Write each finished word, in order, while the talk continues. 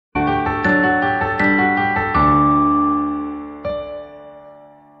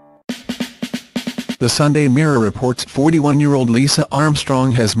The Sunday Mirror reports 41-year-old Lisa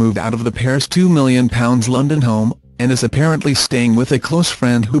Armstrong has moved out of the pair's £2 million London home, and is apparently staying with a close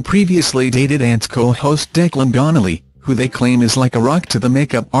friend who previously dated Ant's co-host Declan Donnelly, who they claim is like a rock to the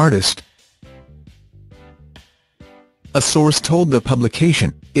makeup artist. A source told the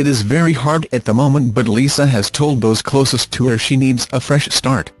publication, "It is very hard at the moment, but Lisa has told those closest to her she needs a fresh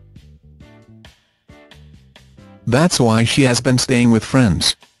start. That's why she has been staying with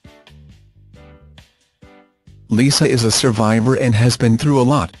friends." Lisa is a survivor and has been through a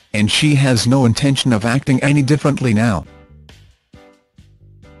lot, and she has no intention of acting any differently now.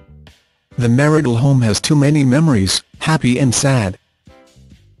 "The marital home has too many memories, happy and sad.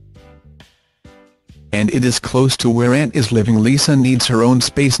 And it is close to where Ant is living. Lisa needs her own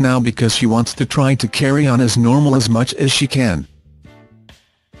space now because she wants to try to carry on as normal as much as she can."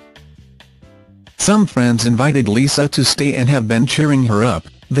 Some friends invited Lisa to stay and have been cheering her up.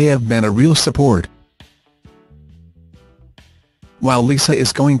 They have been a real support. "While Lisa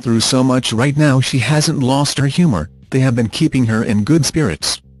is going through so much right now, she hasn't lost her humor. They have been keeping her in good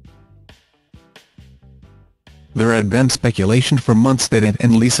spirits." There had been speculation for months that Ant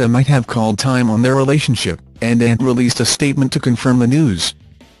and Lisa might have called time on their relationship, and Ant released a statement to confirm the news.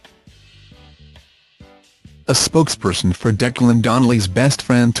 A spokesperson for Declan Donnelly's best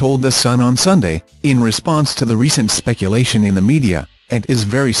friend told The Sun on Sunday, in response to the recent speculation in the media, "Ant is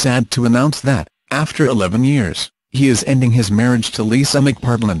very sad to announce that, after 11 years, he is ending his marriage to Lisa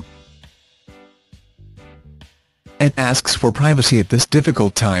McPartlins. Ant asks for privacy at this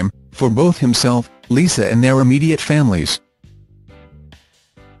difficult time, for both himself, Lisa and their immediate families.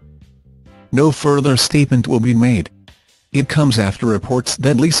 No further statement will be made." It comes after reports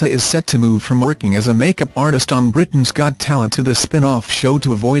that Lisa is set to move from working as a makeup artist on Britain's Got Talent to the spin-off show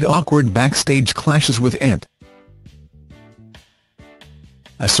to avoid awkward backstage clashes with Ant.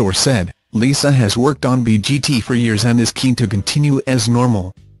 A source said, "Lisa has worked on BGT for years and is keen to continue as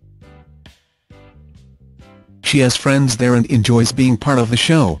normal. She has friends there and enjoys being part of the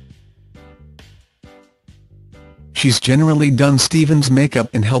show. She's generally done Steven's makeup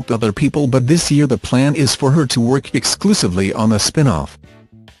and helped other people, but this year the plan is for her to work exclusively on the spin-off."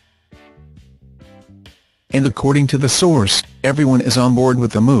 And according to the source, everyone is on board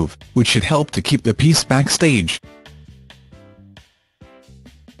with the move, which should help to keep the peace backstage.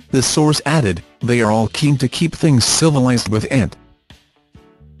 The source added, "They are all keen to keep things civilized with Ant.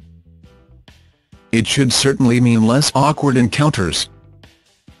 It should certainly mean less awkward encounters."